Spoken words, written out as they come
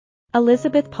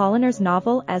Elizabeth Poliner's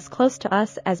novel As Close to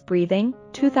Us as Breathing,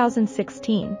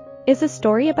 2016, is a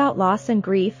story about loss and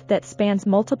grief that spans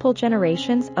multiple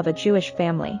generations of a Jewish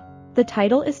family. The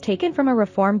title is taken from a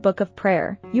Reform book of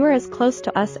prayer. You are as close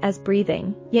to us as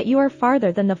breathing, yet you are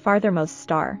farther than the farthermost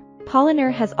star. Poliner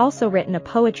has also written a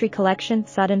poetry collection,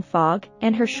 Sudden Fog,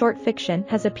 and her short fiction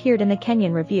has appeared in the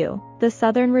Kenyon Review, the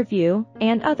Southern Review,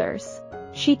 and others.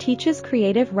 She teaches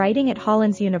creative writing at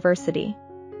Hollins University.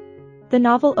 The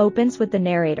novel opens with the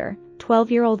narrator,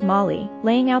 12-year-old Molly,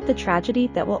 laying out the tragedy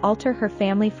that will alter her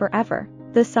family forever.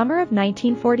 The summer of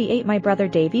 1948, my brother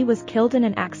Davy was killed in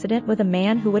an accident with a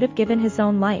man who would have given his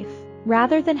own life,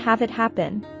 rather than have it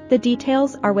happen. The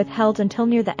details are withheld until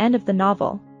near the end of the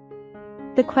novel.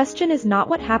 The question is not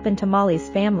what happened to Molly's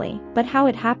family, but how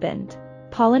it happened.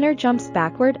 Poliner jumps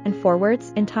backward and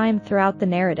forwards in time throughout the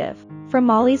narrative. From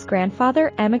Molly's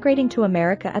grandfather emigrating to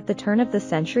America at the turn of the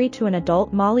century to an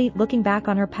adult Molly looking back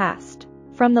on her past.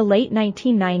 From the late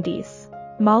 1990s,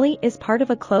 Molly is part of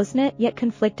a close-knit yet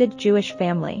conflicted Jewish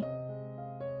family.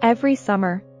 Every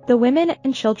summer, the women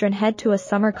and children head to a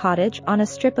summer cottage on a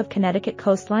strip of Connecticut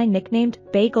coastline nicknamed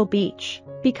Bagel Beach,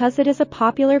 because it is a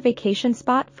popular vacation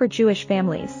spot for Jewish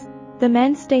families. The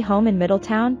men stay home in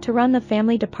Middletown to run the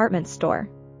family department store.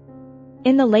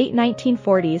 In the late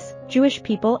 1940s, Jewish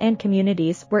people and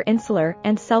communities were insular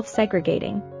and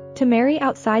self-segregating. To marry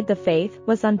outside the faith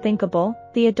was unthinkable.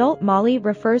 The adult Molly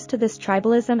refers to this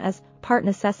tribalism as part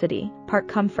necessity, part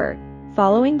comfort,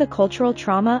 following the cultural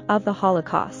trauma of the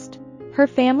Holocaust. Her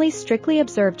family strictly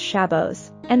observed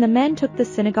Shabbos, and the men took the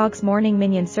synagogue's morning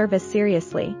minyan service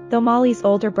seriously, though Molly's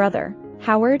older brother,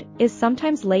 Howard, is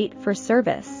sometimes late for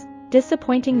service,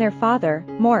 disappointing their father,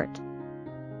 Mort.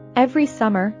 Every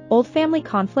summer, old family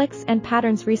conflicts and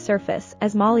patterns resurface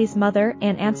as Molly's mother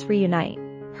and aunts reunite.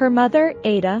 Her mother,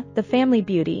 Ada, the family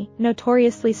beauty,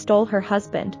 notoriously stole her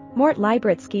husband, Mort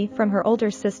Libritsky, from her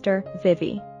older sister,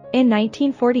 Vivi. In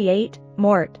 1948,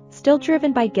 Mort, still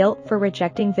driven by guilt for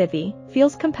rejecting Vivi,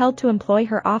 feels compelled to employ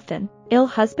her often ill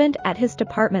husband at his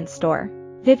department store.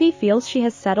 Vivi feels she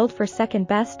has settled for second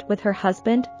best with her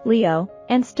husband, Leo,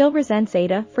 and still resents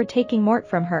Ada for taking Mort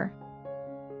from her.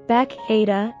 Beck,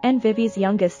 Ada, and Vivi's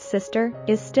youngest sister,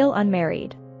 is still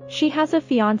unmarried. She has a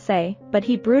fiancé, but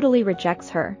he brutally rejects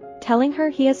her, telling her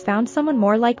he has found someone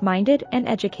more like-minded and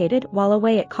educated while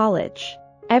away at college.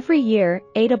 Every year,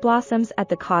 Ada blossoms at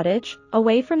the cottage,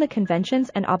 away from the conventions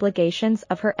and obligations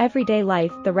of her everyday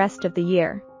life the rest of the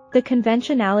year. The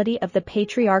conventionality of the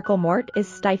patriarchal Mort is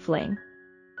stifling.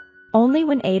 Only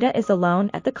when Ada is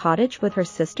alone at the cottage with her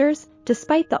sisters,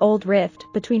 despite the old rift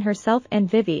between herself and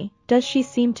Vivi, does she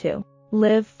seem to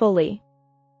live fully.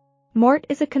 Mort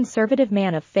is a conservative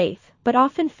man of faith, but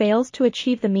often fails to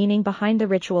achieve the meaning behind the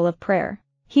ritual of prayer.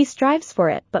 He strives for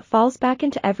it but falls back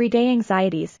into everyday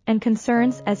anxieties and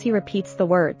concerns as he repeats the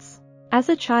words. As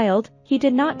a child, he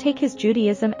did not take his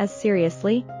Judaism as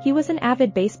seriously. He was an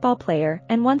avid baseball player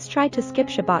and once tried to skip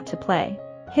Shabbat to play.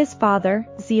 His father,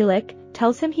 Zelik,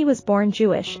 tells him he was born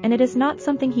Jewish and it is not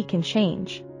something he can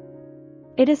change.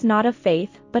 It is not a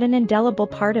faith, but an indelible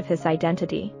part of his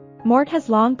identity. Mort has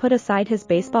long put aside his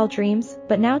baseball dreams,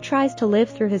 but now tries to live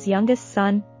through his youngest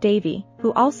son, Davy,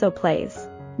 who also plays.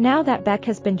 Now that Beck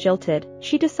has been jilted,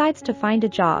 she decides to find a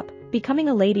job, becoming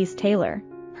a ladies' tailor.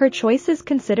 Her choice is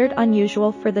considered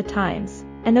unusual for the times,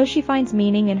 and though she finds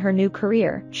meaning in her new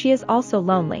career, she is also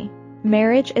lonely.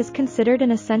 Marriage is considered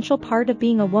an essential part of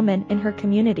being a woman in her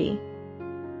community.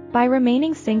 By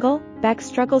remaining single, Beck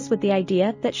struggles with the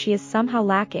idea that she is somehow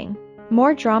lacking.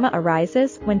 More drama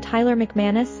arises when Tyler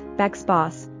McManus, Beck's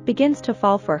boss, begins to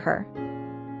fall for her.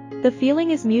 The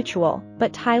feeling is mutual,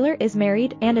 but Tyler is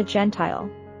married and a Gentile.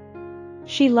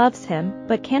 She loves him,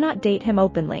 but cannot date him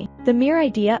openly. The mere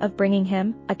idea of bringing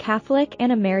him, a Catholic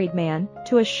and a married man,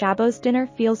 to a Shabbos dinner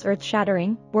feels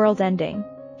earth-shattering, world-ending.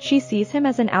 She sees him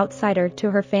as an outsider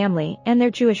to her family and their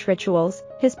Jewish rituals.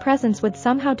 His presence would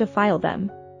somehow defile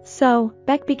them. So,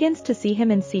 Beck begins to see him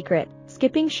in secret,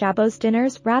 skipping Shabbos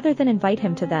dinners rather than invite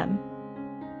him to them.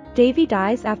 Davy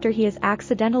dies after he is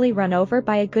accidentally run over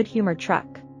by a good humor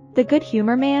truck. The good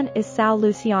humor man is Sal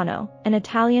Luciano, an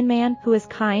Italian man who is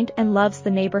kind and loves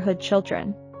the neighborhood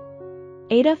children.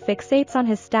 Ada fixates on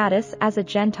his status as a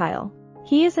Gentile.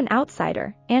 He is an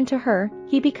outsider, and to her,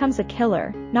 he becomes a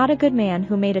killer, not a good man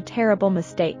who made a terrible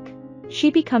mistake. She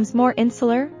becomes more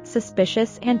insular,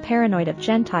 suspicious and paranoid of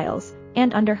Gentiles,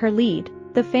 and under her lead,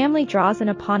 the family draws in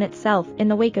upon itself in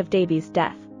the wake of Davy's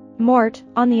death. Mort,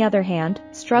 on the other hand,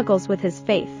 struggles with his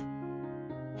faith.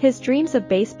 His dreams of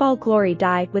baseball glory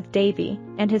die with Davy,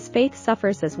 and his faith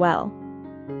suffers as well.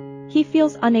 He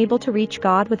feels unable to reach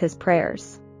God with his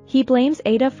prayers. He blames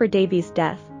Ada for Davy's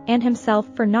death, and himself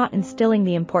for not instilling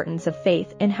the importance of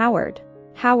faith in Howard.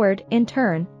 Howard, in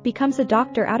turn, becomes a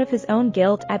doctor out of his own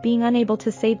guilt at being unable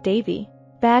to save Davy.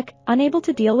 Beck, unable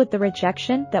to deal with the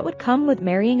rejection that would come with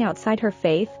marrying outside her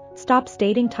faith, stops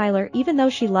dating Tyler even though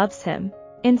she loves him.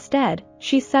 Instead,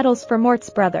 she settles for Mort's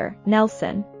brother,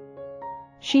 Nelson.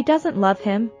 She doesn't love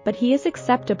him, but he is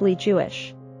acceptably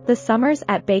Jewish. The summers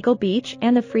at Bagel Beach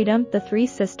and the freedom the three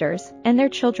sisters and their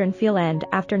children feel end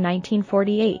after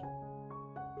 1948.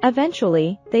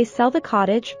 Eventually, they sell the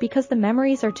cottage because the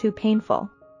memories are too painful.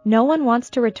 No one wants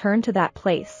to return to that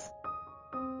place.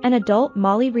 An adult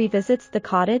Molly revisits the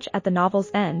cottage at the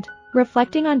novel's end,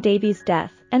 reflecting on Davy's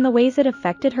death and the ways it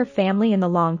affected her family in the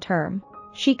long term.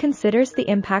 She considers the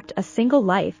impact a single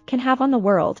life can have on the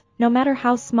world, no matter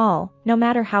how small, no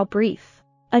matter how brief.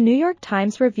 A New York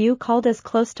Times review called As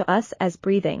Close to Us as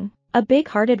Breathing, a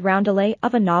big-hearted roundelay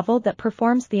of a novel that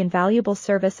performs the invaluable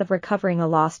service of recovering a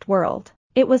lost world.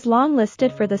 It was long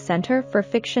listed for the Center for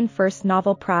Fiction First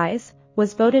Novel Prize,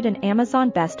 was voted an Amazon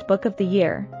Best Book of the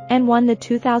Year, and won the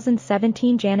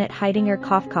 2017 Janet Heidinger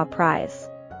Kafka Prize.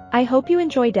 I hope you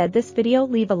enjoyed this video.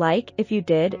 Leave a like if you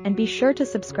did and be sure to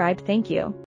subscribe. Thank you.